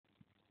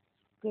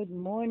Good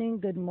morning,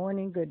 good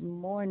morning, good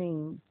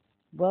morning.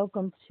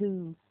 Welcome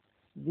to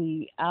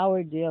the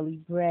Our Daily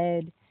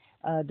Bread.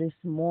 This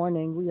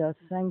morning, we are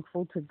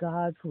thankful to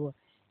God for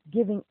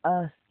giving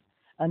us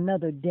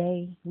another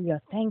day. We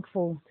are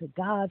thankful to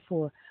God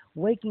for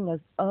waking us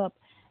up,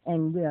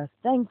 and we are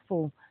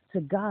thankful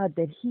to God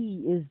that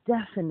He is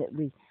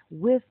definitely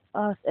with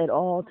us at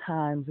all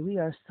times. We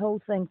are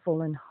so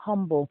thankful and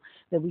humble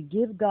that we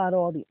give God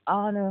all the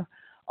honor,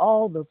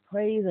 all the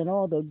praise, and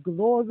all the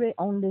glory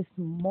on this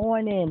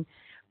morning.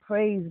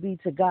 Praise be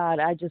to God.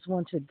 I just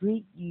want to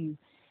greet you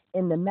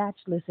in the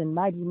matchless and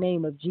mighty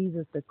name of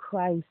Jesus the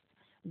Christ.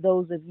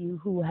 Those of you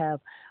who have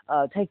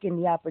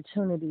taken the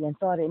opportunity and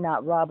thought it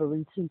not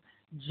robbery to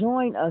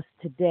join us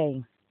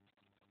today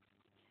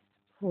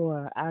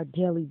for our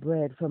daily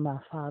bread from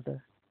our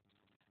Father.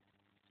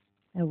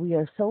 And we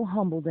are so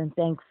humbled and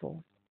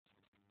thankful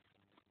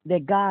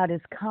that God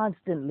is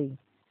constantly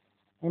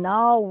and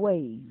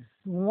always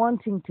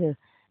wanting to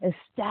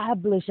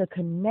establish a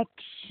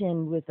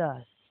connection with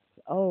us.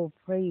 Oh,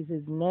 praise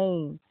His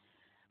name.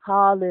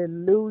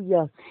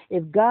 Hallelujah.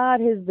 If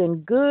God has been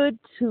good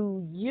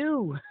to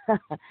you,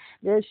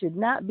 there should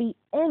not be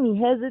any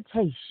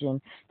hesitation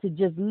to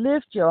just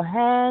lift your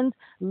hands,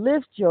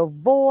 lift your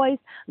voice,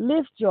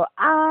 lift your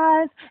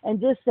eyes, and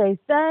just say,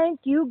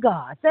 thank you,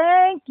 God.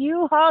 Thank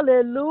you.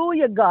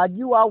 Hallelujah, God.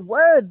 You are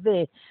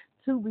worthy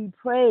to be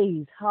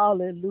praised.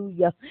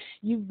 Hallelujah.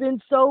 You've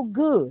been so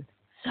good.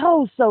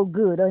 So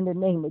good in the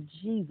name of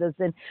Jesus.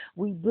 And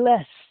we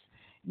bless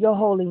your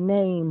holy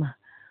name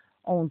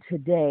on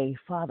today.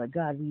 Father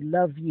God, we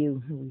love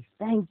you. We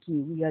thank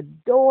you. We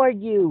adore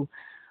you.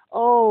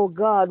 Oh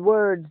God,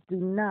 words do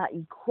not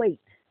equate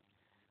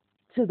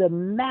to the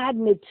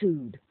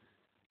magnitude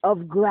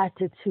of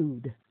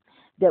gratitude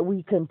that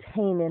we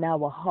contain in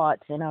our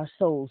hearts and our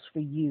souls for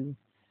you.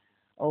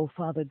 Oh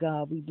Father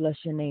God, we bless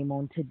your name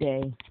on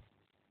today.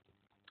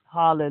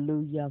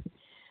 Hallelujah.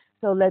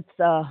 So let's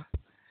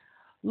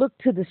look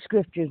to the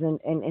scriptures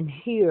and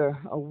hear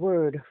a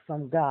word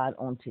from God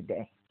on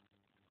today.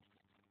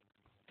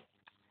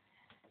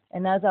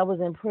 And as I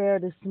was in prayer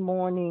this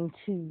morning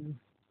to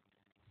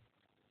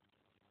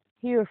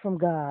hear from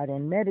God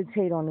and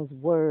meditate on His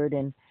word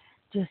and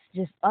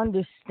just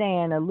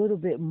understand a little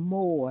bit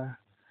more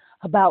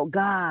about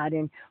God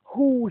and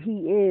who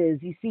He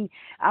is. You see,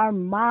 our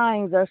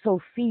minds are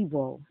so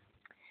feeble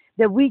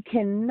that we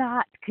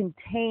cannot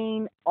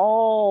contain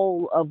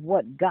all of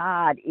what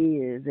God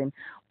is and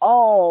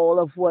all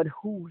of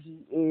who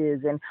He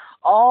is and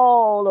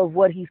all of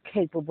what He's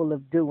capable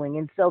of doing.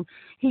 And so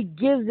He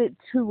gives it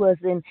to us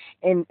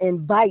in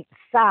bite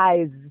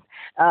size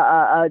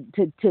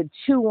to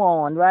chew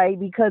on, right?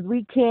 Because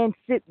we can't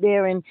sit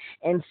there and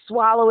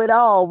swallow it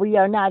all. We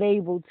are not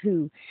able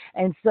to.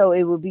 And so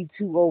it would be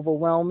too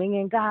overwhelming.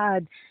 And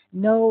God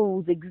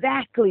knows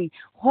exactly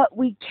what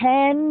we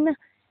can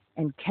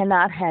and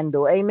cannot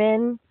handle.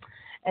 Amen.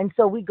 And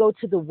so we go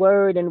to the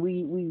word and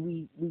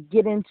we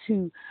get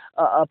into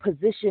a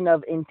position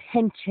of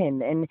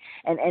intention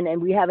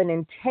and we have an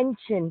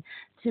intention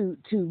to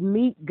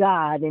meet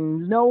God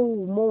and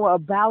know more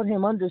about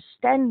Him,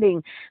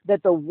 understanding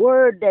that the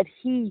word that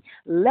He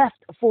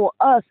left for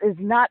us is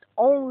not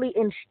only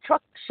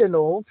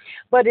instructional,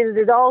 but it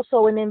is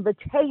also an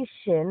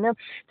invitation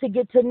to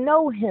get to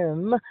know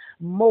Him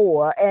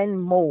more and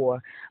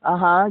more.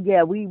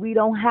 Yeah, we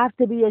don't have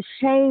to be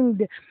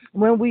ashamed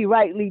when we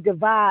rightly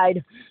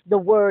divide the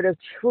word of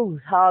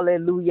truth.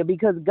 Hallelujah.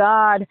 Because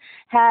God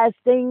has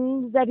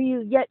things that He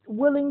is yet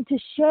willing to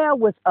share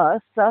with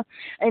us.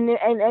 And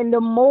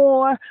the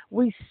more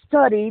we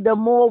study, the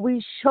more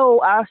we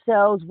show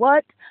ourselves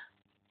what?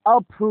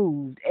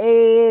 Approved.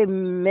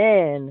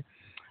 Amen.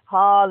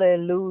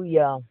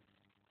 Hallelujah.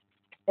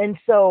 And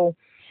so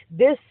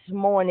this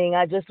morning,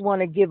 I just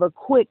want to give a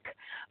quick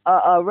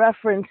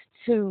reference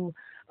to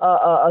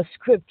a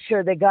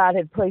scripture that God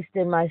had placed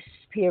in my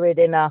spirit.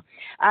 And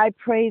I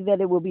pray that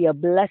it will be a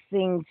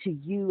blessing to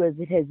you as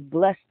it has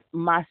blessed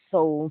my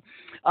soul.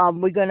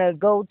 We're going to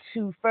go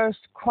to First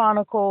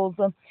Chronicles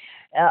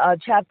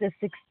chapter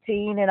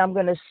 16, and I'm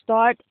going to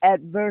start at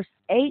verse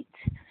 8,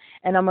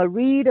 and I'm going to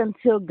read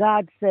until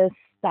God says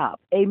stop.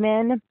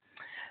 Amen.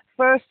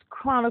 First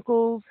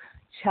Chronicles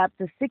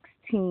chapter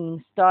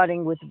 16,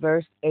 starting with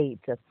verse 8.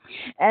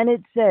 And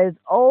it says,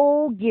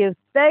 oh, give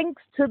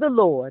thanks to the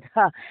Lord.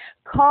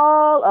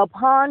 Call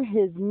upon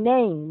His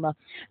name.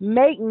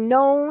 Make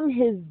known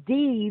His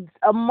deeds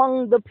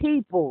among the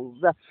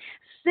peoples.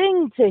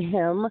 Sing to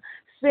Him.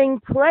 Sing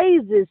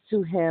praises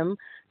to Him.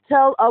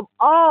 Tell of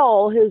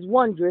all His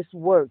wondrous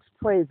works.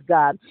 Praise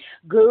God.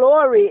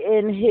 Glory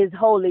in His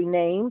holy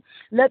name.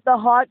 Let the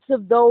hearts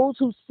of those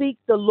who seek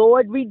the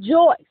Lord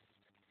rejoice.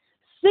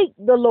 Seek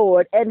the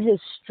Lord and His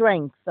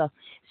strength.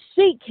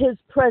 Seek His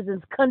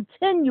presence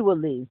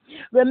continually.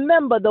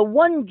 Remember the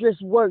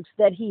wondrous works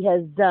that He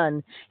has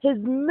done, His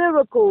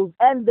miracles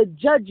and the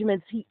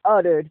judgments He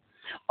uttered.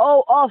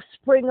 O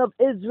offspring of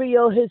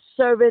Israel, His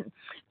servant,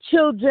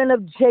 children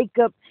of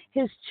Jacob,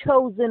 His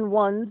chosen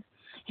ones.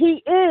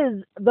 He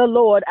is the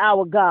Lord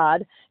our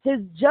God. His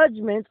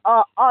judgments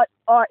are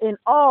in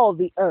all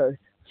the earth.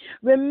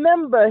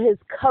 Remember his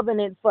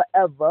covenant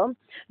forever,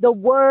 the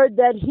word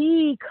that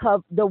he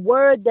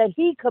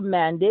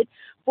commanded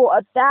for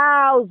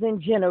 1,000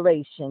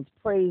 generations.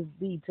 Praise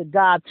be to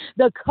God.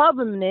 The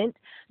covenant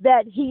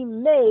that he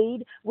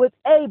made with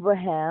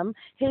Abraham,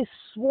 his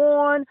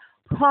sworn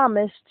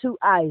promise to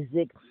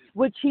Isaac,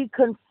 which he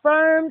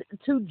confirmed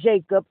to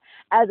Jacob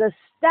as a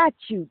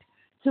statute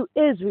to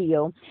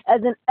Israel,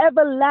 as an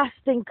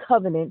everlasting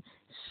covenant,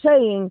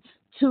 saying,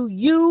 to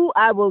you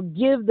I will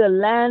give the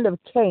land of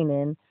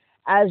Canaan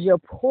as your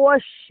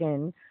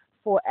portion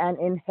for an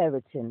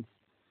inheritance.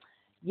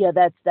 Yeah,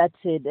 that's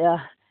it.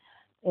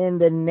 In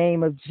the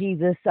name of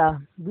Jesus,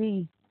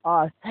 we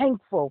are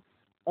thankful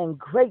and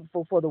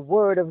grateful for the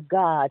word of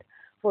God,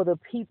 for the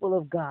people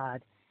of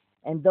God,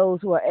 and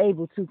those who are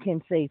able to can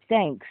say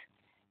thanks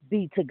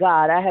be to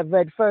God. I have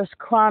read First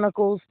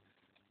Chronicles,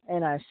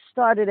 and I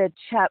started at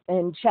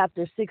in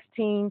chapter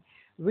 16,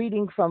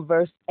 reading from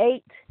verse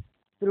 8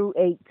 through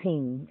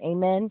 18.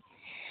 Amen.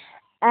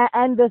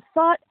 And the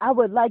thought I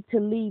would like to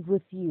leave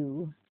with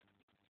you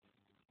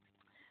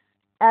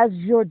as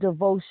your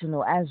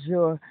devotional, as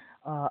your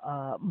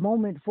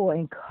moment for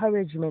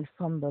encouragement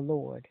from the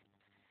Lord,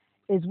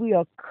 is we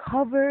are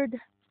covered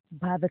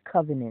by the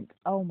covenant.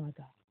 Oh my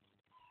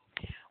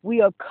God.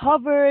 We are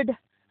covered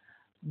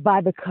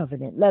by the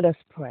covenant. Let us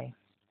pray.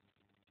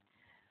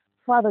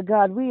 Father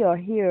God, we are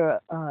here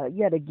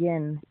yet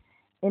again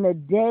in a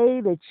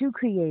day that you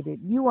created,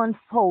 you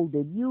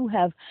unfolded, you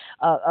have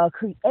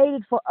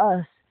created for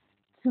us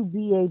to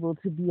be able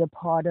to be a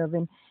part of.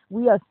 And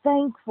we are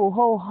thankful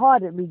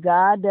wholeheartedly,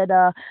 God,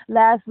 that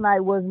last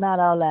night was not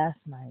our last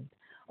night.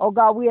 Oh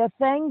God, we are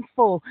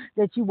thankful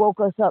that you woke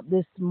us up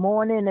this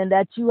morning and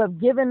that you have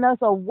given us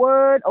a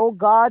word, oh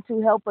God,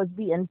 to help us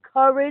be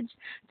encouraged,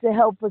 to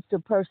help us to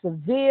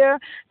persevere,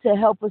 to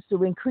help us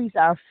to increase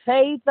our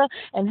faith,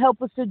 and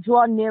help us to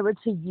draw nearer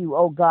to you,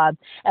 oh God.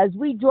 As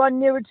we draw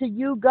nearer to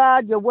you,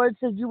 God, your word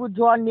says you will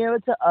draw nearer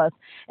to us.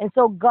 And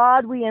so,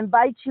 God, we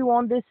invite you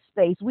on this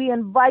space. We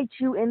invite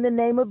you in the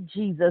name of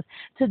Jesus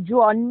to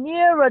draw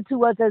nearer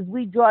to us as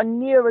we draw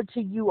nearer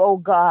to you, oh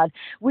God.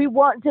 We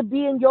want to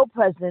be in your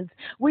presence.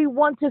 We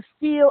want to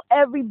feel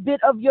every bit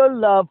of your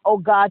love, oh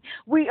God.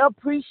 We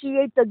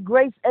appreciate the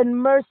grace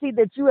and mercy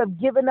that you have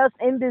given us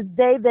in this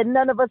day that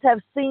none of us have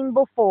seen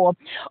before.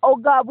 Oh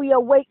God, we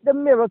await the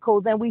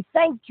miracles and we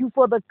thank you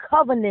for the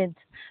covenant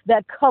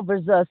that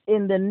covers us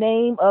in the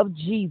name of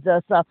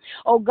Jesus.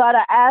 Oh God,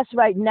 I ask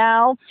right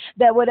now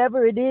that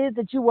whatever it is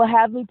that you will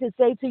have me to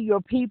say to your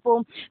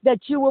people, that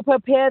you will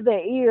prepare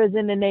their ears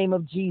in the name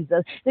of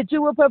Jesus, that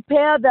you will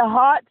prepare their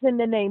hearts in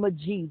the name of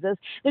Jesus,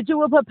 that you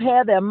will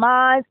prepare their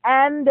minds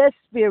and their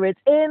spirits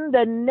in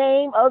the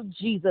name of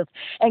Jesus.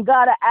 And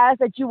God, I ask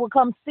that you will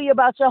come see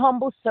about your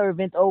humble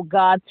servant, oh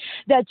God,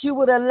 that you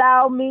would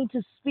allow me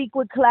to speak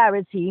with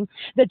clarity,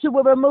 that you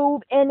will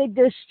remove any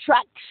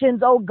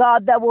distractions, oh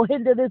God, that will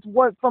hinder this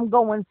work from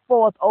going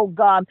forth, oh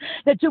God,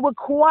 that you will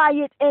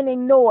quiet any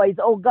noise,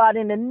 oh God,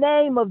 in the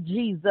name of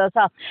Jesus,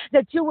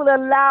 that you will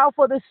allow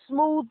for the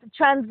smooth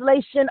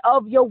translation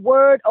of your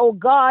word, oh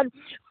God,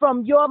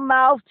 from your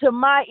mouth to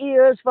my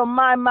ears, from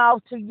my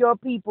mouth to your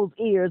people's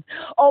ears.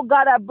 Oh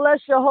God, I bless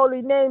your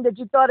holy name that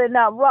you thought it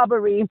not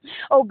robbery,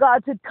 oh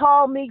God, to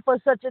call me for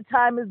such a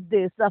time as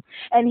this.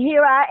 And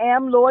here I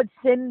am, Lord,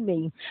 send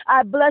me.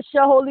 I bless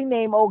your holy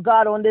name, oh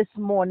God, on this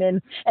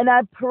morning. And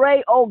I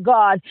pray, oh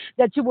God,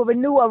 that you will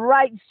renew a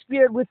right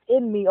spirit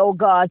within me, oh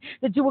God,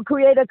 that you will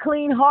create a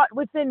clean heart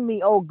within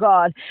me, oh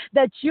God,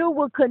 that you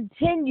will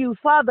continue,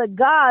 Father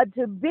God,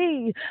 to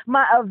be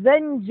my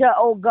avenger,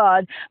 oh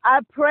God. I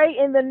pray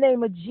in the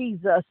name of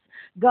Jesus,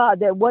 God,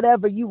 that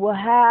whatever you will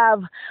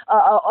have,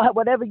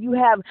 whatever you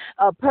have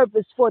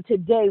purpose for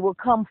today will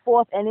come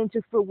forth and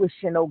into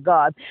fruition, oh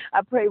God.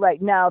 I pray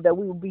right now that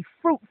we will be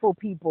fruitful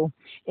people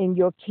in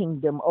your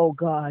kingdom, oh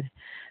God.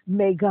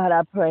 May God,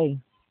 I pray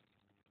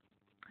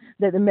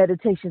that the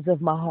meditations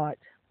of my heart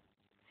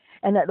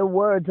and that the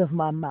words of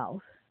my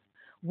mouth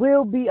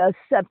will be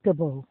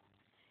acceptable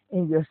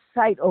in your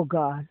sight, oh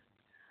God,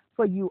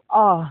 for you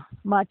are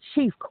my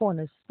chief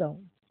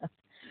cornerstone.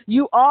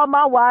 You are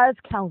my wise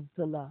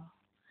counselor.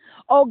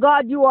 Oh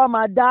God, you are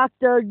my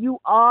doctor. You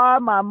are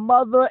my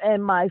mother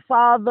and my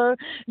father.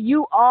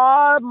 You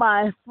are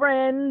my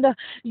friend.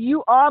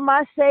 You are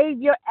my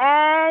savior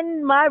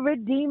and my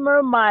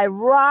redeemer, my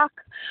rock.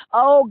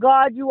 Oh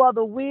God, you are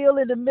the wheel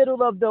in the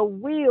middle of the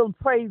wheel.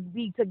 Praise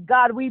be to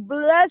God. We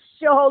bless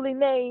your holy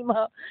name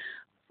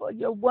for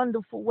your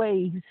wonderful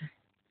ways.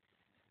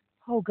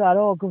 Oh God,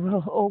 all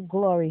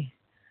glory,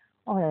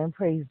 honor, and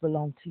praise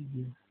belong to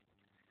you.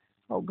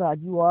 Oh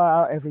God, you are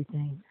our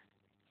everything.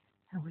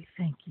 And we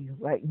thank you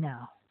right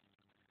now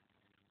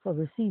for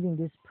receiving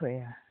this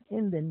prayer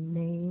in the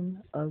name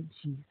of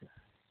Jesus.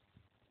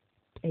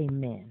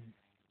 Amen.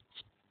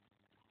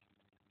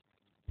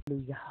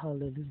 Hallelujah.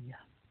 Hallelujah.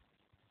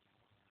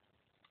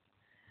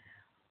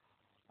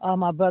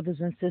 My brothers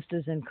and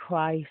sisters in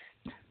Christ,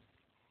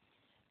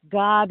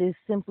 God is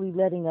simply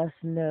letting us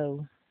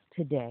know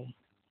today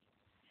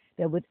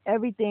that with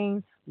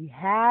everything we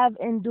have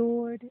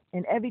endured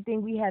and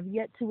everything we have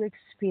yet to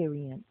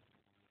experience,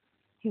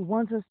 He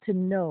wants us to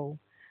know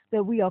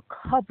that we are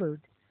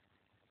covered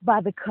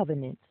by the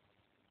covenant.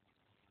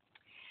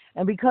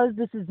 And because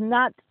this is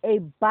not a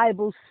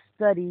Bible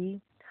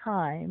study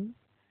time,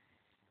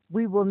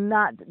 we will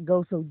not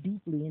go so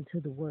deeply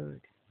into the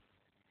Word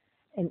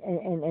and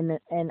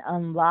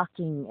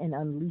unlocking and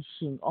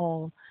unleashing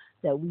all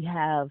that we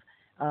have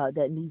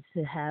that needs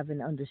to have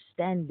an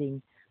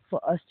understanding for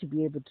us to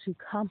be able to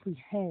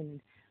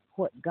comprehend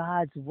what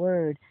God's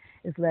Word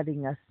is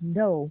letting us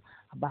know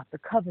about the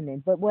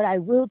covenant. But what I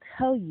will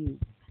tell you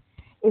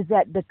is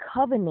that the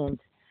covenant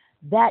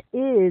that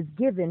is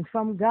given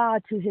from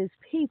God to His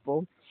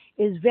people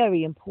is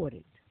very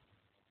important.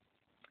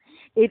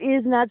 It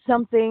is not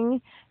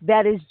something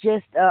that is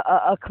just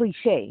a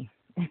cliche.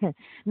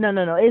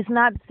 No. It's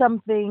not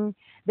something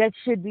that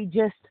should be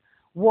just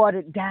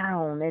watered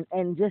down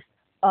and just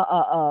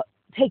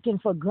taken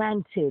for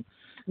granted.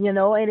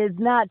 It is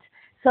not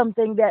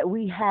something that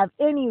we have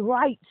any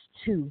rights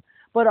to,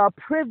 but are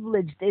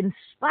privileged in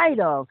spite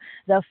of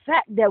the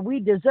fact that we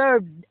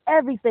deserve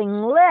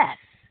everything less,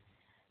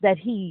 that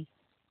He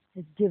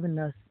has given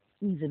us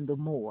even the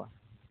more.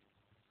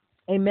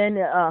 Amen.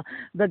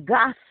 The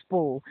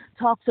gospel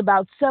talks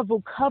about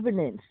several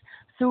covenants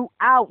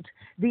throughout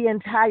the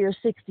entire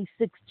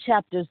 66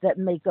 chapters that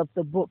make up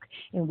the book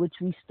in which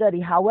we study.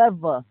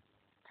 However,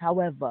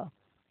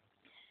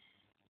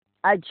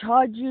 I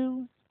charge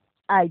you,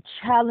 I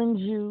challenge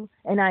you,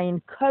 and I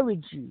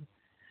encourage you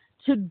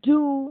to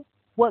do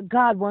what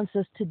God wants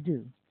us to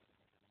do.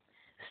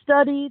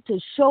 Study to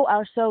show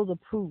ourselves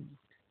approved.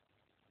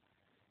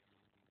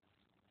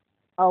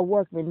 Our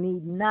workman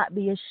need not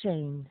be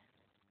ashamed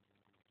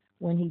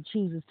when he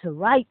chooses to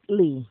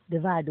rightly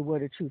divide the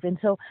word of truth. And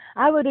so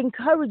I would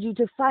encourage you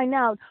to find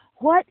out,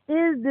 what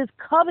is this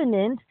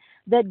covenant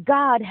that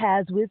God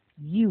has with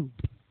you?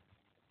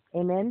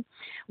 Amen.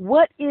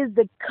 What is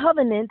the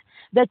covenant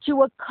that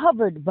you are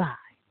covered by?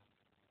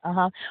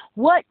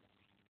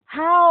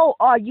 How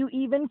are you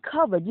even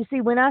covered? You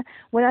see, when I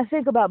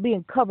think about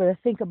being covered, I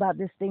think about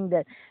this thing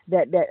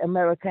that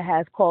America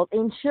has called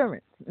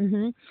insurance.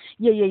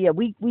 Yeah.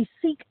 We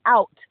seek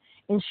out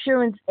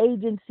insurance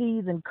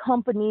agencies and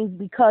companies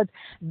because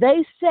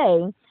they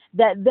say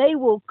that they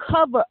will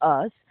cover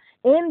us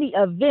in the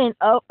event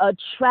of a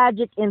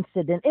tragic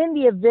incident, in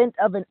the event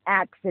of an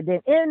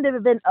accident, in the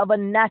event of a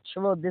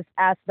natural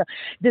disaster,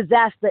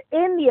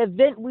 in the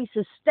event we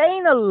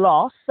sustain a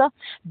loss,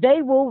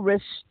 they will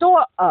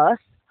restore us.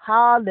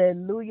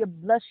 Hallelujah.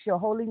 Bless your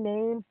holy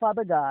name,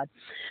 Father God.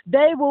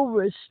 They will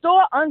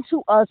restore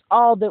unto us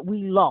all that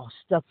we lost.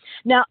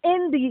 Now,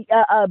 in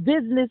the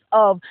business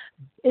of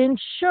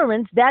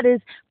insurance, that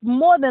is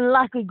more than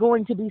likely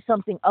going to be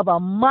something of a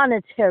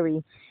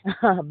monetary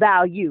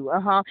value.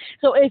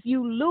 So if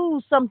you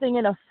lose something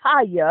in a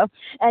fire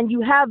and you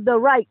have the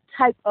right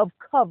type of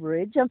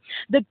coverage,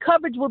 the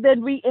coverage will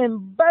then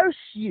reimburse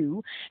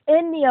you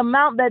in the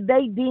amount that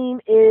they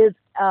deem is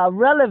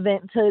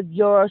relevant to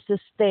your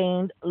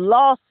sustained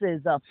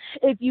losses.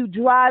 If you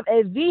drive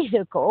a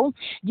vehicle,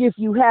 if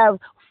you have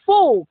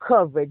full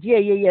coverage.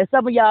 Yeah.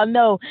 Some of y'all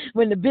know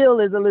when the bill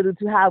is a little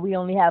too high, we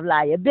only have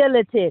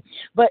liability.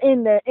 But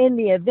in the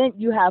event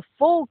you have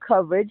full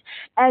coverage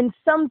and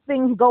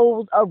something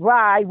goes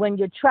awry when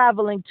you're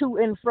traveling to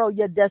and fro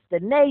your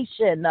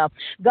destination,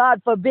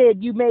 God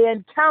forbid, you may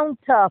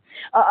encounter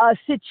a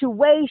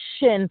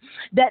situation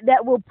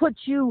that will put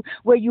you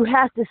where you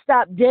have to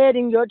stop dead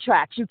in your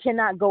tracks. You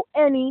cannot go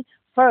any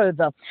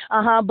further.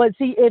 But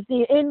see, if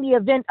in the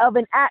event of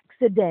an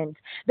accident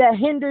that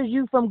hinders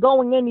you from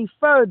going any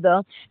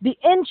further, the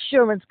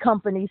insurance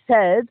company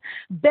says,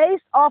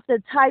 based off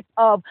the type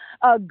of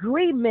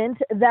agreement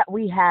that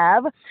we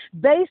have,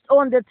 based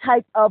on the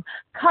type of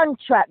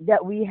contract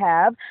that we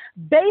have,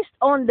 based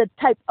on the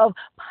type of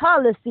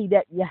policy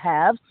that you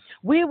have,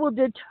 we will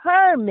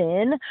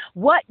determine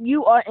what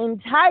you are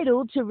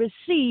entitled to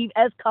receive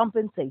as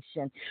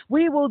compensation.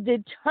 We will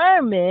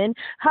determine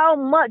how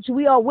much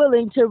we are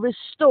willing to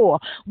restore.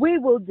 We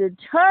will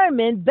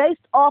determine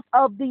based off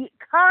of the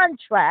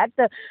contract,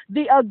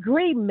 the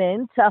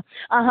agreement,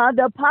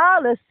 the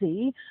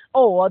policy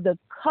or the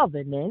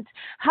covenant,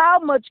 how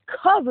much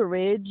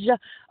coverage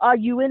are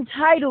you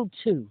entitled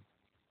to?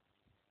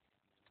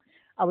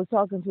 I was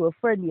talking to a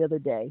friend the other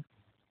day,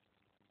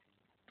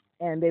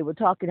 and they were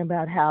talking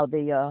about how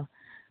they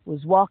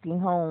was walking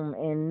home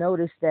and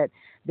noticed that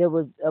there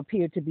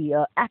appeared to be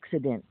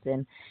accidents,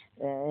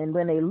 and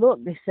when they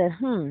looked, they said,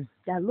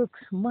 that looks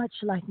much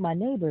like my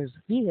neighbor's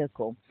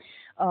vehicle.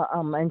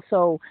 And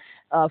so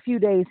a few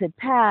days had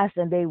passed,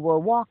 and they were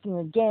walking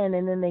again,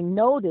 and then they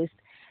noticed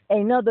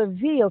another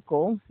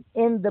vehicle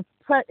in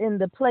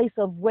the place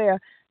of where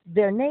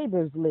their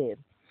neighbors live,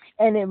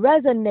 and it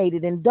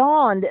resonated and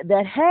dawned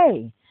that,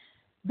 hey,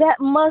 that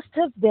must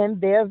have been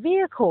their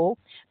vehicle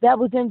that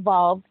was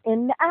involved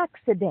in the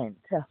accident.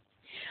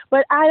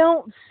 But I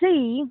don't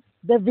see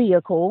the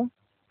vehicle.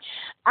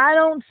 I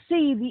don't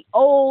see the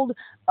old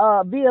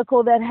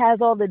vehicle that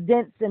has all the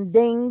dents and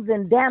dings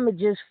and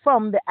damages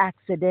from the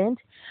accident.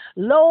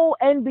 Lo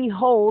and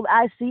behold,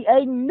 I see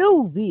a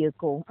new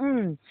vehicle.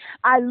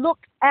 I look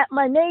at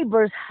my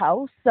neighbor's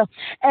house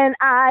and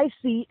I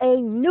see a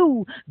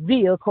new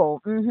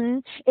vehicle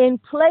in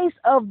place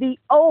of the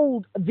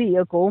old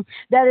vehicle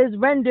that is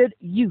rendered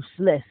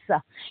useless.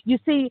 You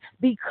see,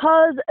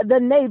 because the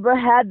neighbor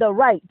had the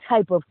right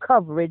type of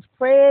coverage,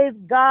 praise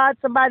God,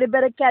 somebody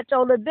better catch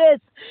all of this.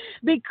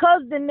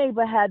 Because the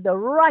neighbor had the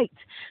right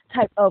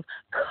type of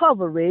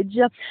coverage,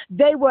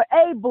 they were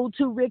able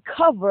to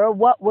recover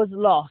what was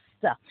lost.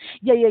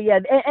 Yeah.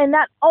 And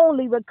not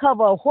only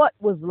recover what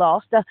was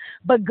lost,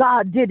 but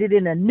God did it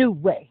in a new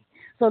way.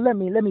 So let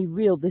me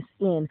reel this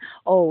in,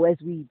 as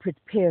we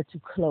prepare to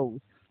close.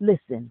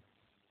 Listen,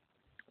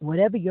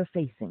 whatever you're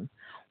facing,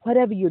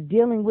 whatever you're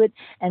dealing with,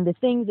 and the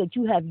things that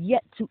you have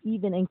yet to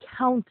even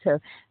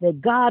encounter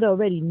that God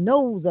already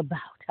knows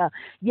about.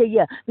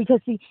 Because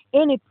see,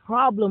 any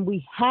problem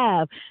we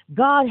have,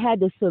 God had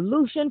the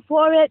solution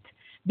for it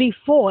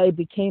before it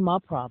became our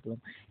problem.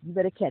 You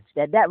better catch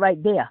that. That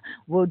right there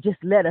will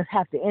just let us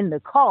have to end the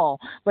call,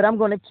 but I'm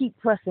going to keep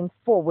pressing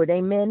forward.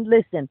 Amen.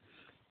 Listen,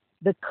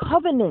 the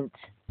covenant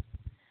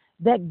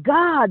that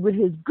God with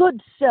his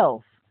good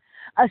self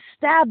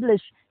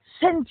established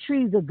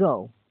centuries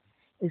ago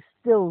is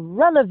still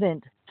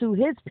relevant to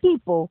his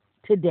people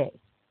today.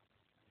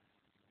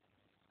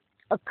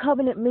 A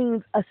covenant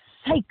means a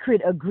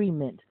sacred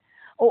agreement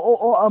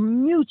or a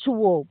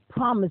mutual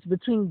promise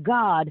between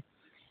God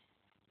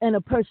and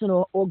a person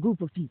or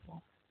group of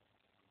people.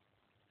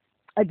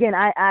 Again,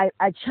 I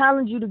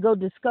challenge you to go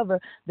discover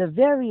the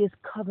various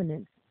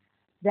covenants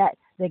that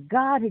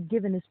God had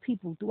given his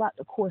people throughout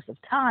the course of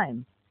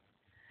time.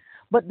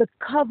 But the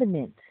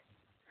covenant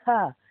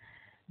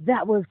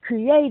that was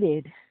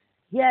created,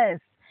 yes,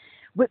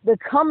 with the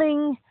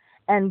coming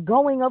and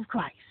going of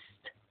Christ.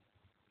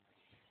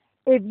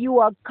 If you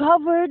are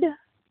covered,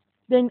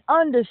 then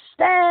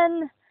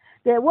understand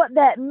that what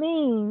that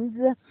means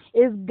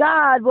is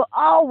God will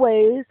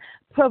always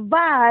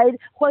provide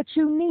what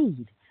you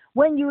need.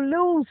 When you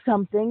lose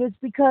something, it's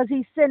because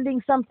he's sending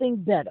something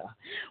better.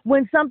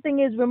 When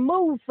something is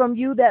removed from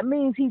you, that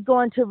means he's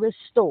going to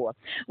restore.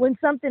 When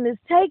something is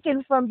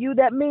taken from you,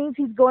 that means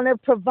he's going to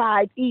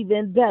provide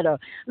even better.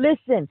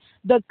 Listen,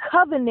 the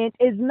covenant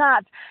is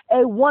not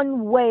a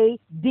one-way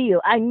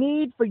deal. I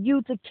need for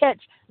you to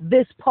catch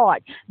this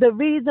part. The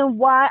reason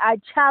why I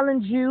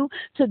challenge you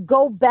to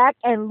go back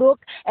and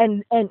look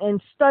and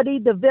study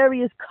the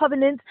various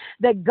covenants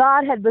that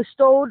God had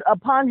bestowed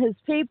upon his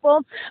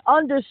people,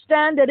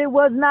 understand that it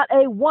was not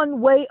a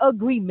one-way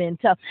agreement.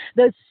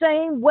 The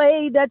same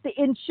way that the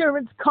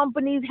insurance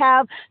companies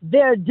have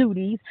their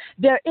duties,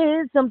 there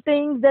is some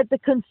things that the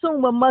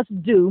consumer must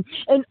do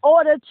in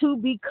order to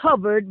be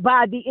covered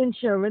by the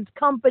insurance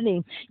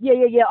company.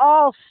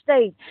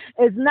 Allstate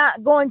is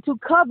not going to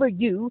cover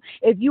you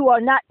if you are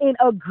not in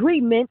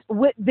agreement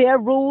with their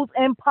rules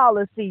and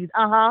policies.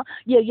 Allstate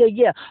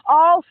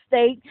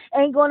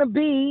ain't going to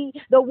be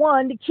the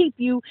one to keep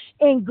you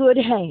in good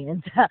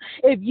hands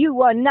if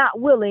you are not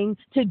willing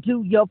to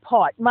do your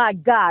part. My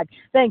God,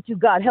 thank you,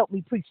 God. Help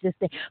me preach this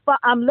thing. But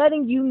I'm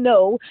letting you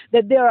know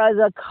that there is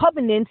a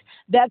covenant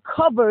that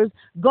covers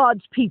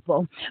God's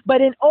people. But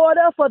in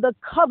order for the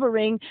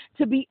covering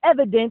to be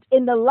evident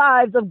in the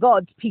lives of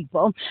God's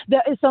people,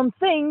 there is some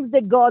things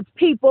that God's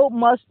people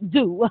must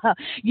do.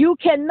 You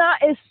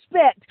cannot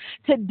expect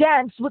to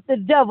dance with the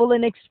devil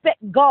and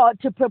expect God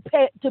to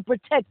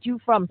protect you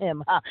from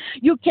him.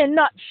 You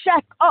cannot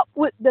shack up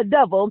with the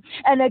devil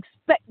and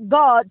expect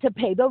God to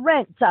pay the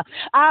rent.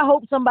 I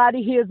hope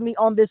somebody hears me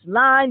on this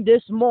line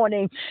this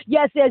morning.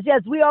 Yes.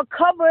 We are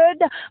covered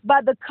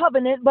by the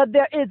covenant, but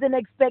there is an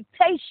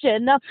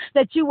expectation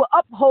that you will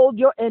uphold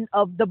your end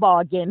of the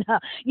bargain.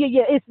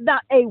 It's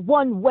not a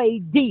one-way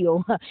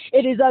deal.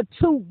 It is a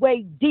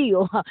two-way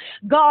deal.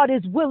 God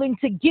is willing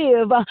to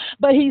give,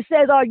 but he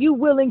says, are you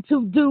willing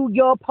to do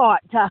your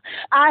part?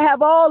 I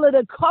have all of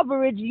the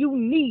coverage you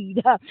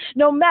need.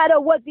 No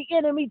matter what the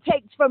enemy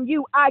takes from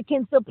you, I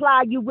can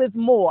supply you with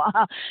more.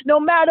 No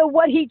matter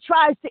what he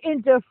tries to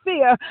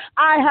interfere,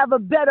 I have a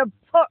better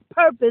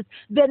purpose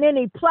than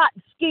any plot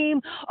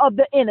scheme of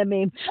the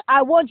enemy.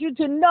 I want you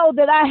to know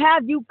that I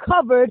have you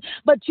covered,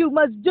 but you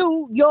must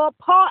do your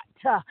part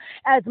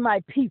as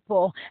my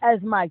people,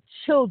 as my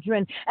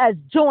children, as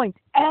joint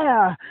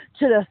heir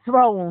to the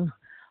throne.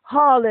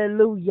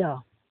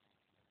 Hallelujah.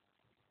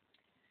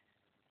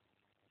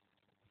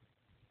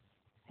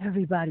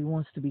 Everybody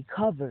wants to be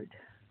covered,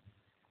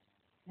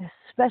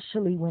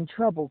 especially when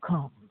trouble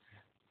comes.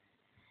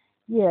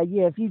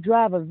 If you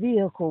drive a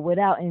vehicle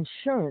without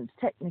insurance,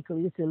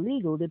 technically it's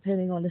illegal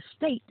depending on the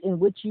state in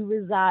which you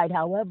reside.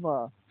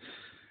 However,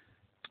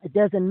 it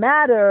doesn't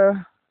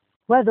matter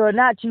whether or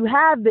not you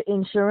have the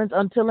insurance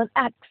until an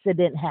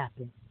accident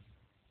happens.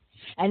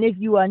 And if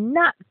you are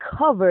not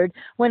covered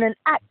when an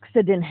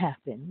accident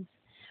happens,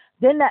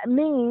 then that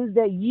means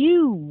that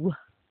you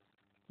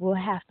will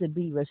have to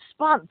be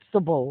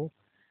responsible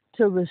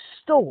to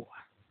restore.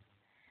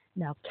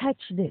 Now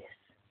catch this.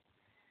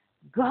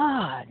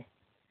 God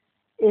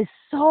is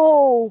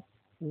so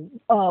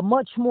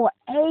much more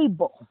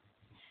able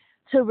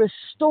to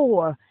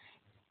restore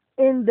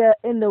in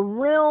the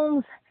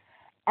realms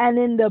and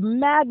in the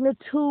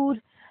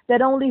magnitude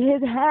that only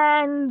his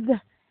hands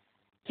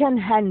can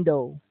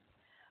handle.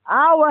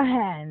 Our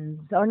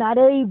hands are not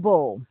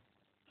able.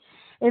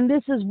 And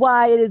this is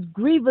why it is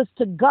grievous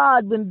to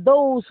God when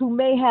those who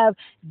may have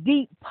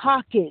deep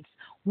pockets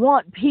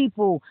want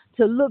people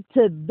to look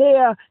to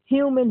their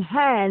human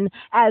hand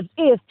as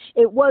if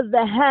it was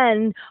the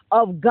hand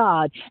of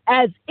God,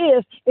 as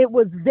if it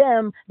was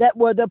them that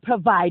were the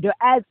provider,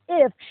 as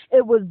if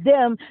it was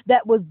them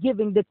that was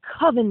giving the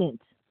covenant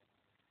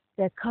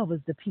that covers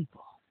the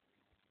people.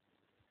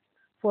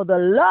 For the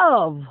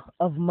love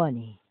of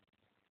money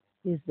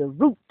is the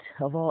root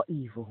of all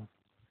evil.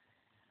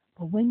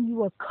 But when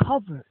you are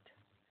covered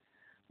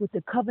with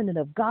the covenant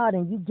of God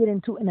and you get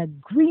into an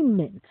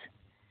agreement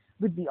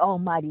with the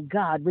Almighty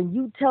God, when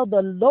you tell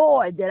the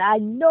Lord that I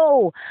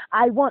know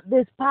I want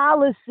this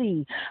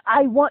policy,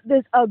 I want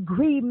this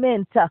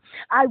agreement,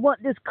 I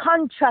want this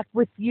contract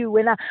with you,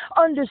 and I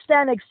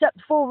understand,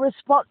 accept full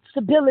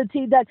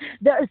responsibility that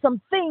there are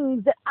some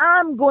things that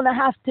I'm going to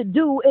have to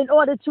do in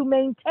order to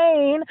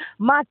maintain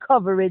my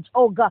coverage.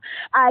 Oh God,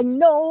 I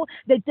know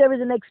that there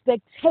is an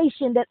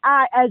expectation that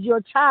I as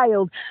your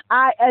child,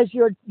 I as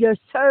your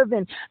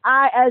servant,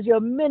 I as your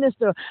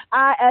minister,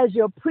 I as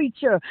your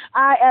preacher,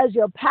 I as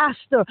your pastor,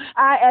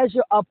 I as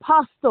your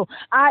apostle,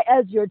 I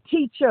as your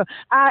teacher,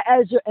 I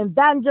as your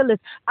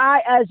evangelist, I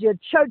as your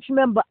church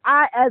member,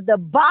 I as the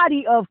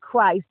body of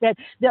Christ, that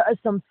there are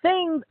some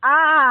things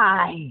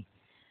I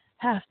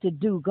have to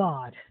do,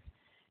 God,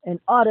 in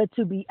order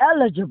to be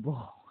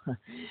eligible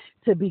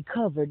to be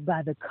covered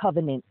by the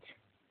covenant.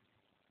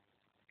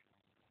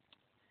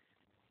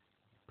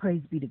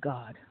 Praise be to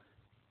God.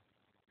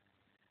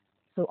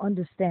 So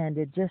understand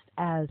that just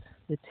as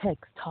the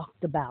text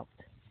talked about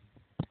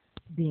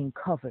being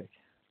covered,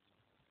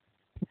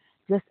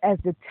 just as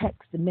the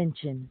text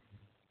mentioned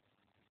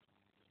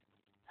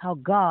how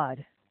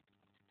God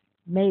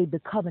made the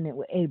covenant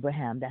with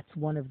Abraham. That's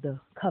one of the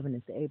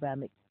covenants, the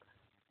Abrahamic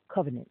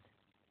covenant.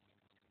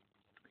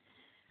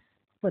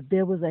 But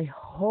there was a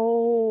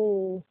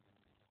whole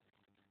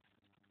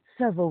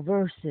several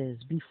verses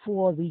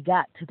before we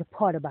got to the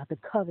part about the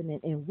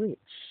covenant in which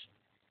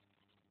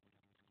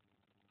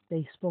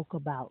they spoke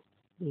about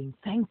being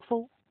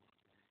thankful,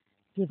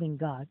 giving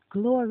God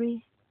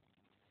glory,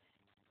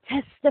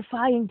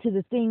 testifying to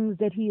the things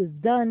that he has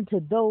done to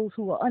those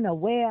who are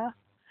unaware,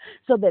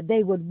 so that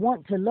they would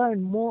want to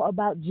learn more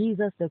about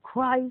Jesus the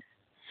Christ.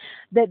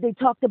 That they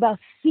talked about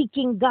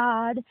seeking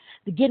God,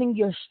 to getting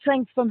your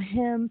strength from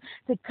him,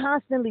 to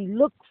constantly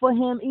look for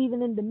him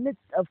even in the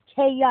midst of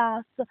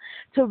chaos,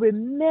 to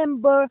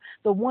remember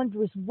the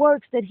wondrous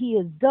works that he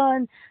has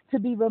done, to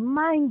be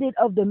reminded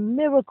of the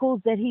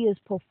miracles that he has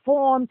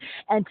performed,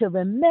 and to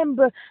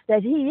remember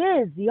that he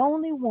is the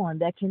only one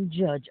that can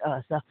judge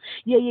us.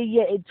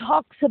 It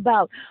talks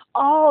about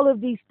all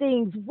of these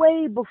things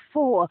way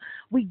before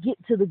we get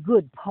to the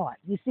good part,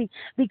 you see,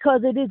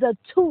 because it is a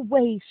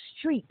two-way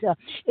street.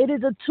 It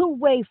is a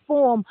two-way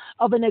form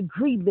of an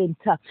agreement,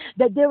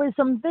 that there is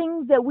some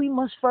things that we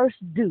must first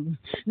do.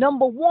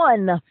 Number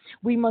one,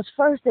 we must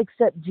first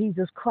accept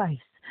Jesus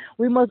Christ.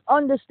 We must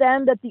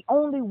understand that the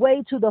only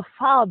way to the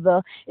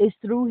Father is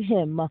through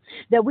him.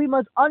 That we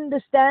must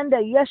understand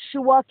that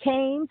Yeshua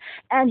came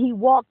and he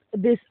walked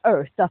this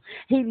earth.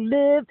 He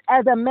lived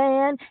as a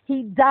man.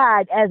 He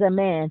died as a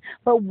man.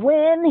 But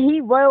when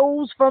he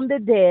rose from the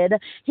dead,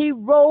 he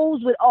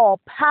rose with all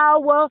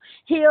power,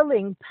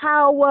 healing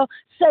power,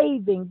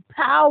 saving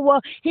power.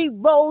 He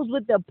rose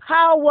with the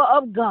power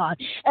of God.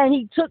 And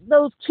he took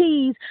those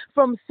keys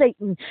from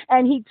Satan.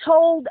 And he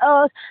told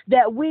us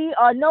that we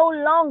are no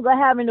longer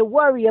having to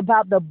worry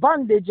about the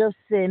bondage of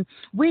sin.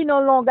 We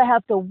no longer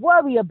have to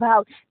worry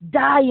about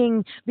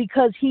dying,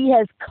 because he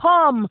has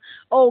come,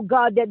 oh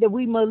God, that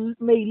we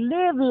may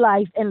live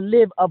life and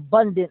live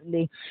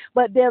abundantly.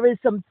 But there is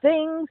some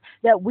things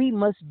that we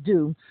must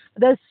do.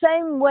 The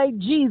same way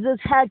Jesus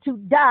had to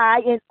die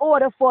in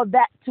order for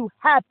that to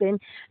happen,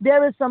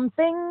 there is some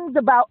things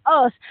about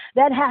us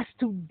that has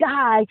to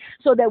die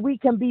so that we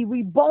can be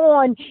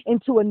reborn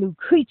into a new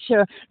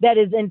creature that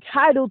is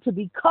entitled to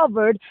be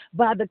covered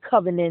by the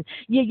covenant.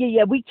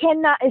 We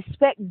cannot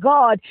expect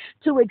God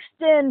to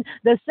extend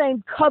the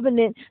same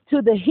covenant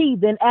to the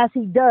heathen as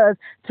he does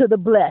to the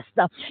blessed.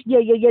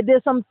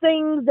 There's some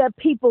things that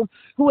people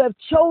who have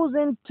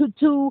chosen to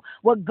do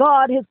what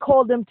God has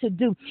called them to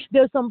do.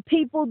 There's some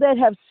people that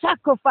have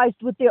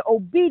sacrificed with their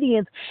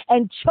obedience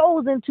and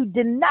chosen to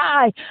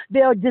deny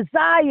their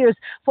desires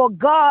for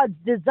God's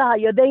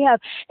desire. They have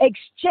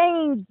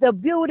exchanged the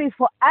beauty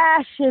for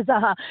ashes.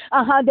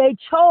 They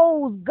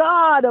chose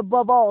God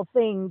above all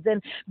things.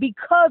 And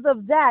because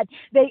of that,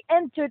 they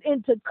entered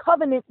into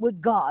covenant with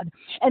God.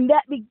 And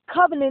that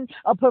covenant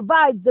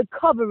provides the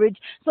coverage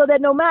so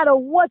that no matter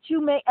what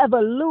you may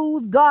ever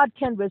lose, God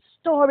can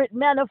restore it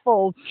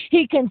manifold.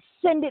 He can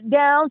send it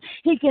down.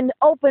 He can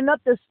open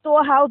up the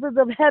storehouses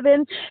of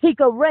heaven. He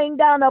could rain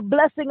down a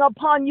blessing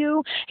upon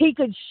you. He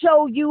could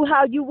show you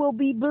how you will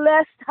be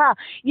blessed.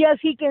 Yes,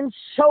 he can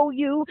show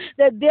you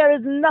that there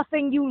is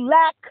nothing you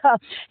lack.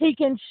 He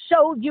can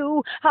show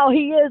you how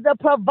he is a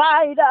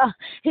provider.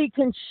 He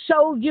can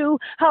show you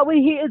how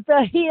he is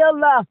a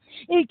healer.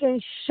 He can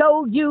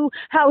show you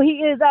how he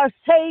is our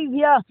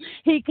Savior.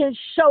 He can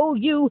show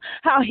you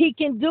how he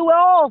can do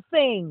all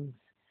things.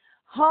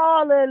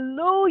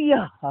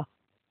 Hallelujah.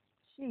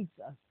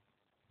 Jesus.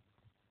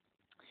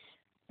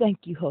 Thank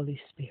you, Holy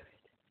Spirit.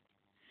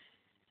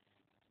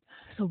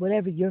 So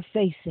whatever you're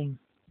facing,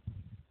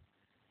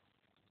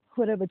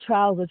 whatever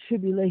trials or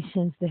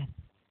tribulations that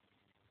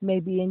may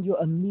be in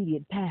your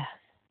immediate path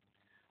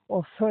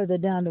or further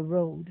down the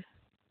road,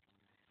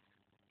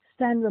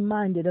 stand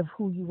reminded of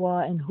who you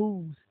are and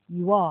whose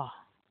you are.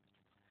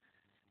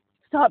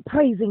 Start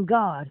praising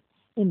God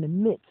in the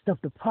midst of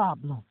the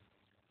problem.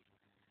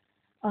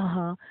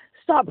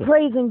 Start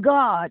praising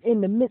God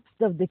in the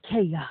midst of the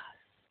chaos.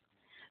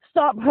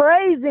 Start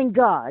praising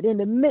God in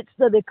the midst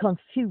of the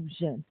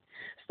confusion.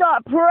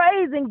 Start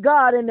praising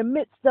God in the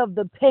midst of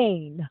the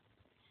pain.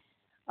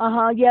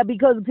 Yeah,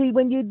 because see,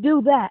 when you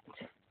do that,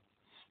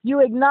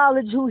 you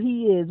acknowledge who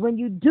he is. When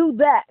you do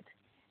that,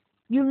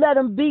 you let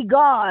him be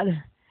God,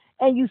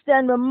 and you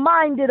stand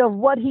reminded of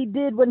what he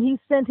did when he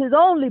sent his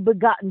only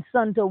begotten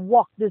son to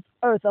walk this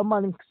earth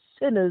among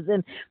sinners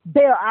and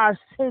bear our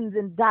sins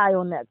and die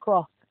on that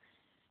cross.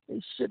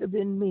 It should have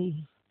been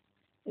me.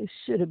 It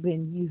should have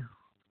been you.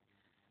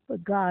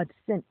 But God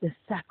sent the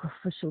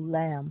sacrificial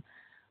lamb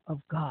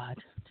of God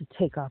to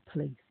take our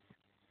place.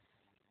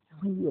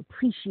 And when you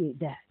appreciate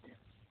that,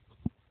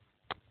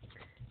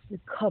 the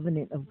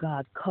covenant of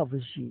God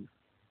covers you.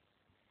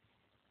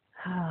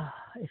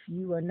 If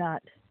you are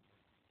not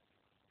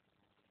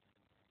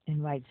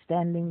in right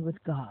standing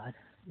with God,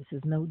 this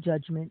is no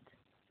judgment.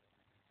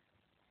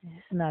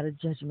 It's not a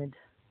judgment.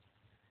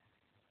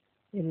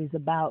 It is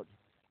about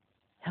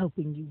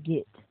helping you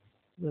get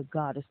where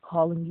God is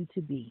calling you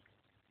to be.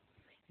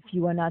 If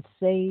you are not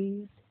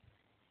saved,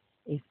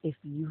 if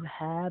you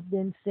have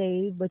been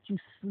saved but you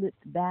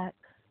slipped back,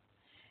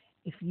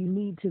 if you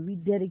need to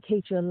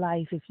rededicate your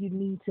life, if you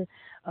need to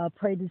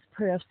pray this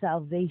prayer of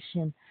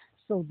salvation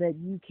so that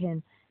you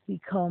can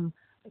become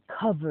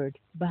covered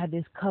by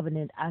this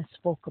covenant I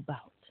spoke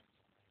about,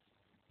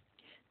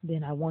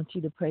 then I want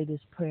you to pray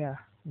this prayer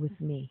with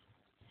me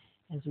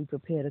as we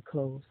prepare to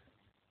close.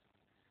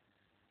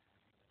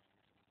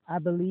 I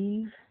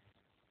believe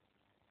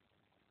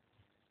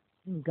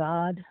in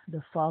God,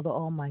 the Father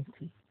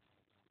Almighty.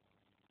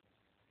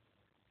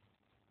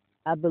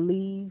 I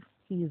believe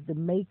he is the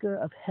maker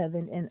of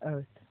heaven and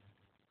earth.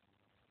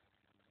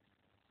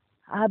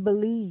 I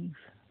believe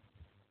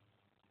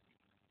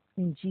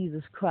in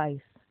Jesus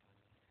Christ,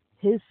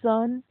 his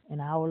Son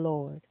and our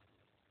Lord.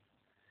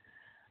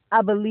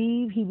 I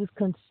believe he was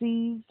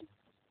conceived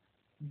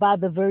by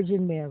the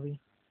Virgin Mary.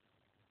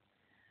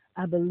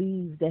 I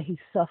believe that he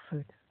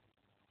suffered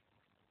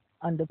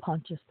under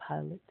Pontius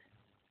Pilate.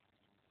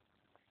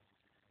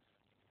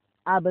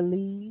 I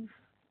believe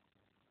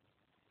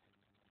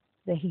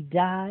that he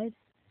died,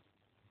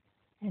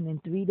 and in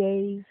 3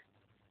 days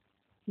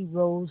he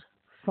rose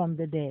from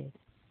the dead.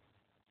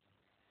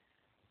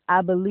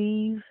 I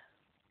believe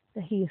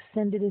that he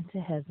ascended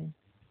into heaven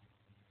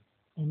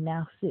and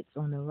now sits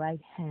on the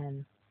right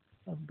hand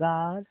of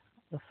God,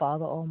 the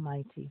Father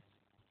Almighty.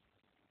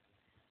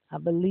 I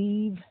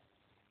believe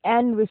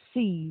and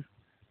receive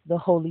the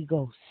Holy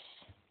Ghost.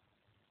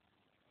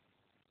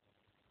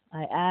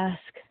 I ask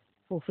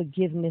for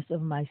forgiveness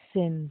of my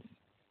sins.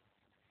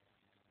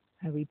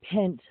 I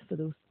repent for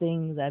those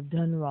things I've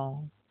done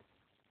wrong,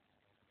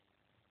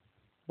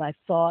 by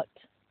thought,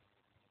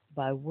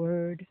 by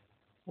word,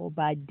 or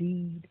by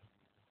deed,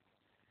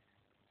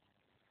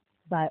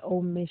 by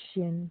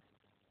omission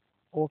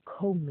or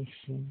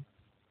commission.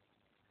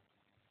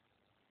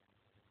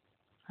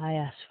 I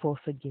ask for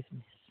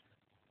forgiveness.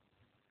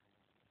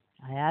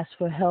 I ask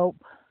for help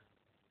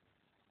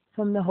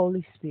from the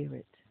Holy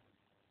Spirit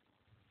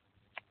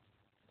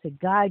to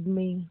guide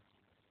me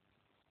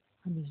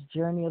on this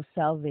journey of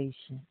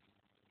salvation.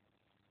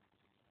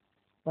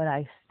 But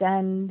I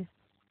stand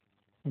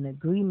in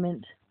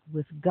agreement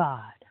with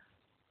God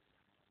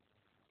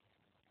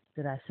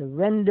that I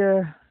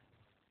surrender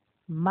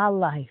my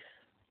life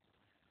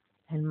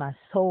and my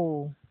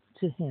soul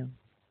to him.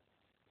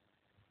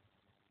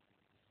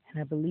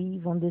 And I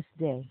believe on this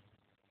day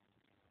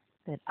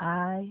that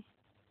I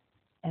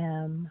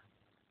am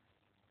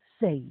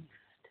saved.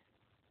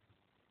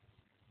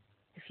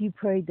 If you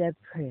prayed that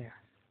prayer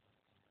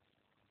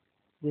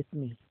with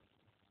me,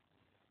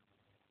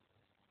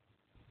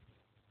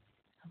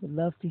 I would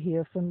love to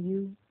hear from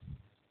you.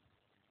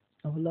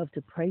 I would love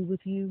to pray with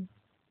you.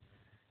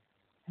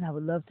 And I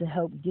would love to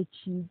help get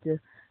you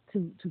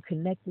to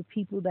connect with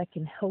people that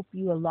can help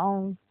you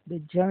along the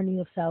journey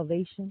of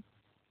salvation.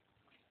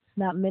 It's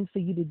not meant for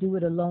you to do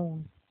it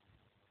alone.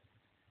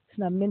 It's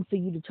not meant for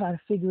you to try to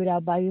figure it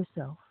out by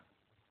yourself.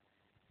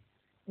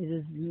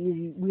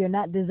 We are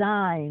not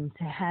designed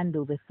to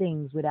handle the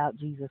things without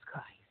Jesus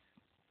Christ.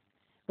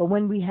 But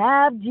when we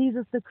have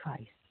Jesus the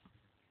Christ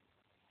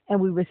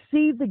and we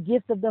receive the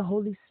gift of the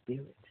Holy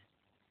Spirit,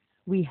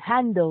 we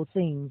handle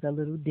things a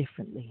little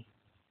differently.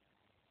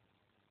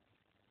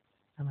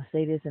 I'm going to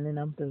say this and then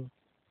I'm through.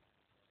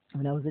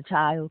 When I was a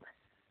child,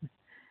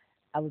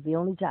 I was the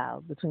only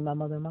child between my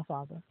mother and my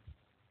father.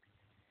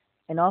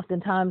 And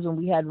oftentimes when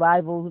we had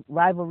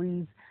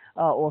rivalries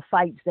or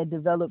fights that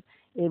developed,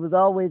 it was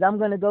always, I'm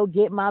going to go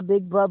get my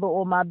big brother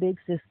or my big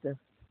sister.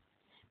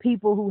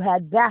 People who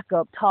had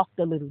backup talked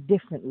a little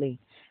differently.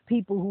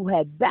 People who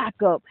had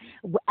backup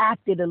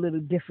acted a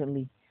little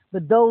differently.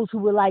 But those who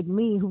were like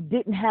me, who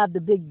didn't have the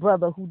big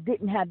brother, who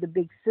didn't have the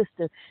big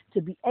sister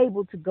to be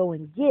able to go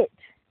and get,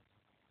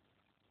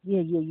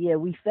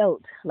 we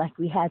felt like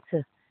we had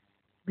to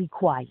be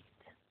quiet.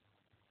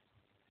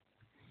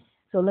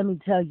 So let me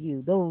tell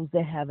you, those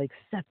that have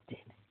accepted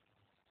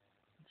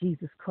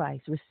Jesus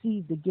Christ,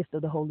 received the gift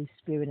of the Holy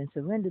Spirit, and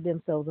surrendered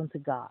themselves unto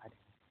God,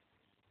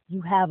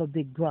 you have a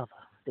big brother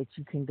that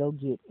you can go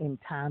get in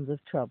times of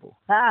trouble.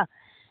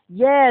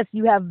 Yes,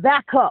 you have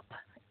backup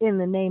in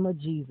the name of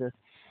Jesus.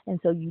 And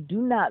so you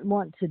do not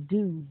want to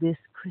do this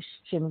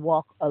Christian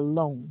walk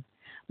alone,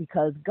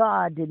 because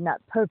God did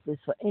not purpose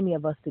for any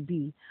of us to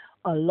be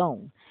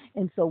alone.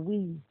 And so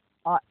we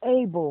are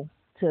able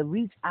to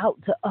reach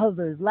out to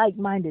others,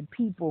 like-minded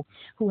people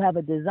who have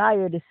a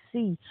desire to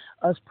see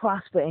us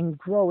prosper and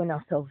grow in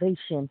our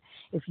salvation.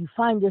 If you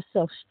find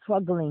yourself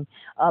struggling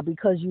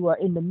because you are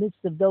in the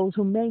midst of those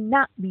who may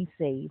not be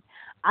saved,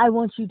 I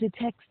want you to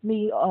text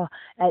me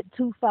at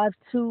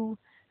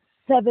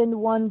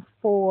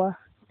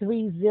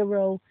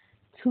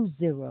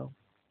 252-714-3020.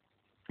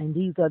 And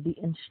these are the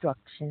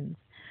instructions.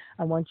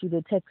 I want you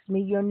to text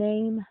me your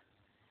name,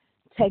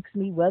 text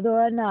me whether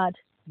or not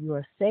you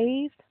are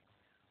saved,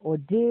 or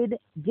did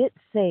get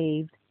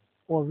saved,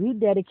 or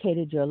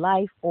rededicated your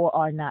life, or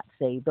are not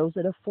saved. Those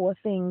are the 4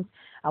 things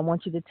I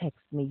want you to text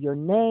me. Your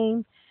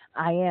name,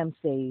 I am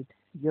saved.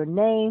 Your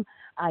name,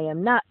 I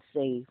am not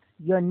saved.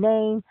 Your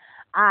name,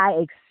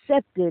 I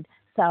accepted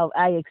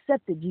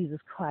Jesus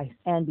Christ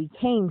and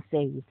became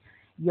saved.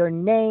 Your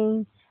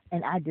name,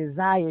 and I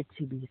desire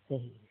to be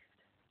saved.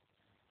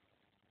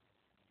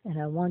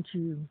 And I want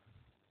you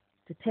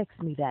to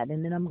text me that,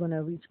 and then I'm going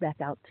to reach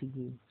back out to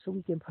you so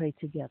we can pray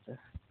together.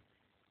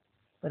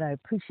 But I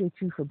appreciate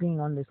you for being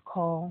on this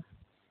call.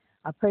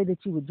 I pray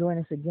that you would join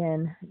us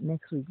again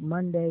next week,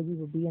 Monday. We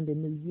will be in the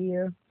new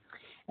year.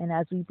 And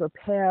as we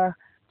prepare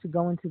to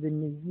go into the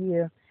new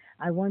year,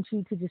 I want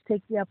you to just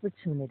take the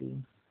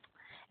opportunity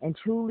and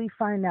truly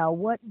find out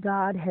what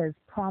God has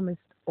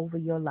promised over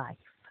your life.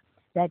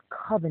 That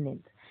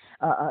covenant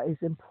is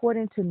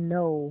important to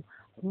know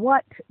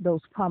what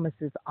those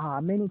promises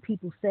are. Many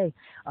people say,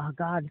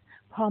 God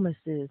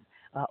promises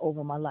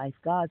over my life,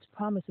 God's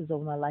promises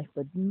over my life,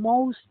 but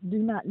most do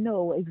not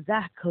know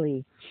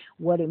exactly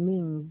what it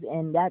means,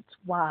 and that's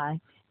why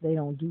they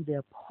don't do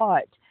their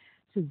part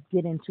to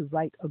get into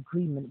right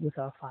agreement with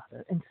our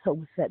Father. And so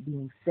with that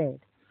being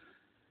said,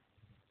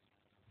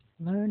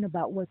 learn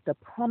about what the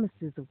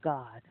promises of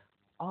God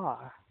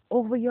are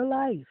over your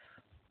life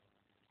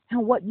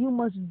and what you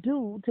must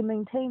do to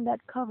maintain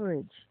that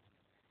coverage,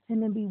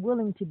 and then be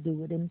willing to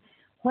do it. And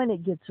when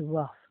it gets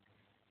rough,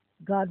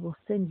 God will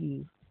send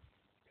you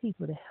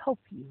people to help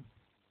you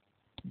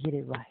get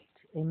it right.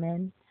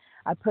 Amen.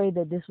 I pray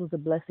that this was a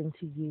blessing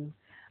to you.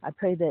 I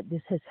pray that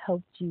this has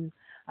helped you.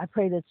 I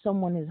pray that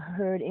someone has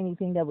heard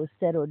anything that was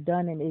said or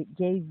done, and it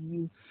gave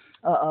you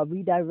a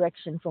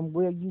redirection from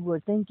where you were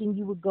thinking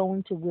you were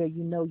going to where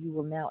you know you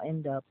will now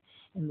end up,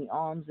 in the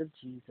arms of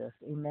Jesus.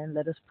 Amen.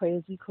 Let us pray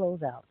as we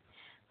close out.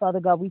 Father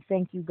God, we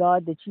thank you,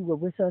 God, that you were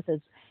with us as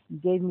you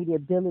gave me the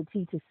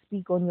ability to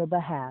speak on your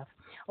behalf.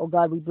 Oh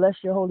God, we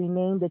bless your holy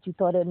name that you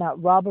thought it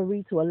not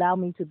robbery to allow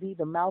me to be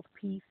the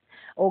mouthpiece.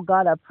 Oh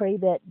God, I pray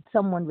that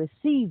someone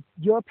receives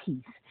your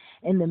peace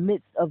in the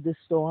midst of the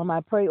storm.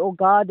 I pray, oh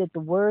God, that the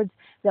words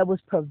that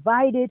was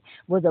provided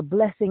was a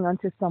blessing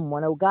unto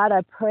someone. Oh God, I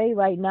pray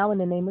right now in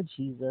the name of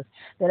Jesus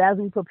that as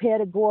we prepare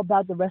to go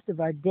about the rest of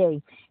our day,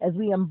 as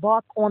we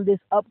embark on this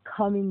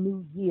upcoming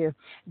new year,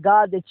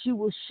 God, that you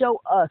will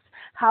show us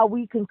how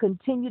we can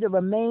continue to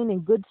remain in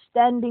good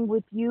standing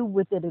with you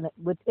within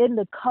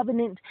the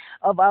covenant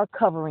of our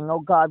covering. Oh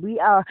God, we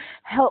are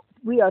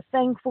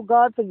thankful,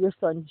 God, for your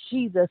son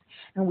Jesus,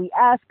 and we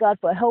ask, God,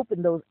 for help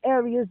in those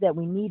areas that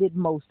we needed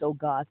most, oh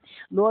God.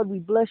 Lord, we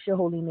bless your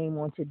holy name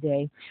on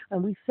today,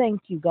 and we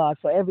thank you, God,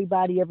 for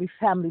everybody, every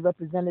family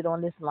represented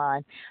on this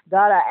line.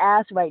 God, I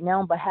ask right now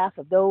on behalf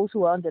of those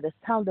who are under the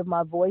sound of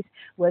my voice,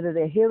 whether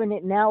they're hearing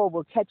it now or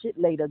will catch it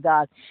later,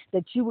 God,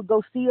 that you would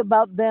go see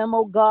about them,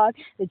 oh God,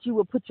 that you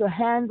would put your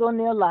hands on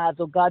their lives,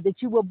 oh God,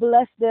 that you will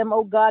bless them,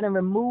 oh God, and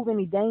remove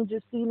any danger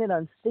seen and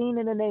unseen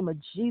in the name of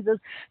Jesus.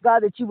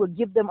 God, that you would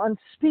give them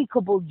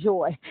unspeakable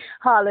joy.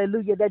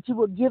 Hallelujah. That you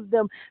would give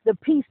them the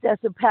peace that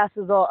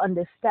surpasses all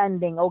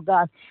understanding. Oh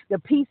God. The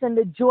peace and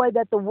the joy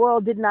that the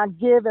world did not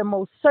give and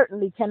most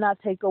certainly cannot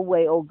take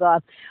away, oh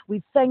God.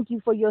 We thank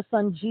you for your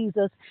son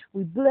Jesus.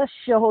 We bless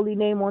your holy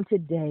name on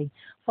today.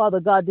 Father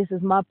God, this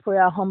is my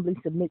prayer. I humbly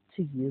submit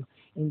to you.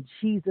 In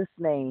Jesus'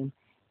 name,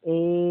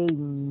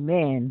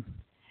 amen.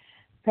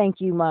 Thank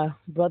you, my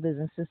brothers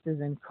and sisters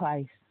in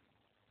Christ,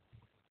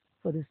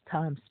 for this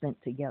time spent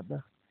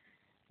together.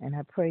 And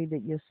I pray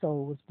that your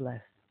soul was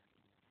blessed.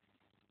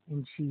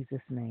 In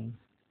Jesus' name,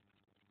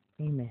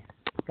 amen.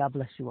 God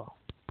bless you all.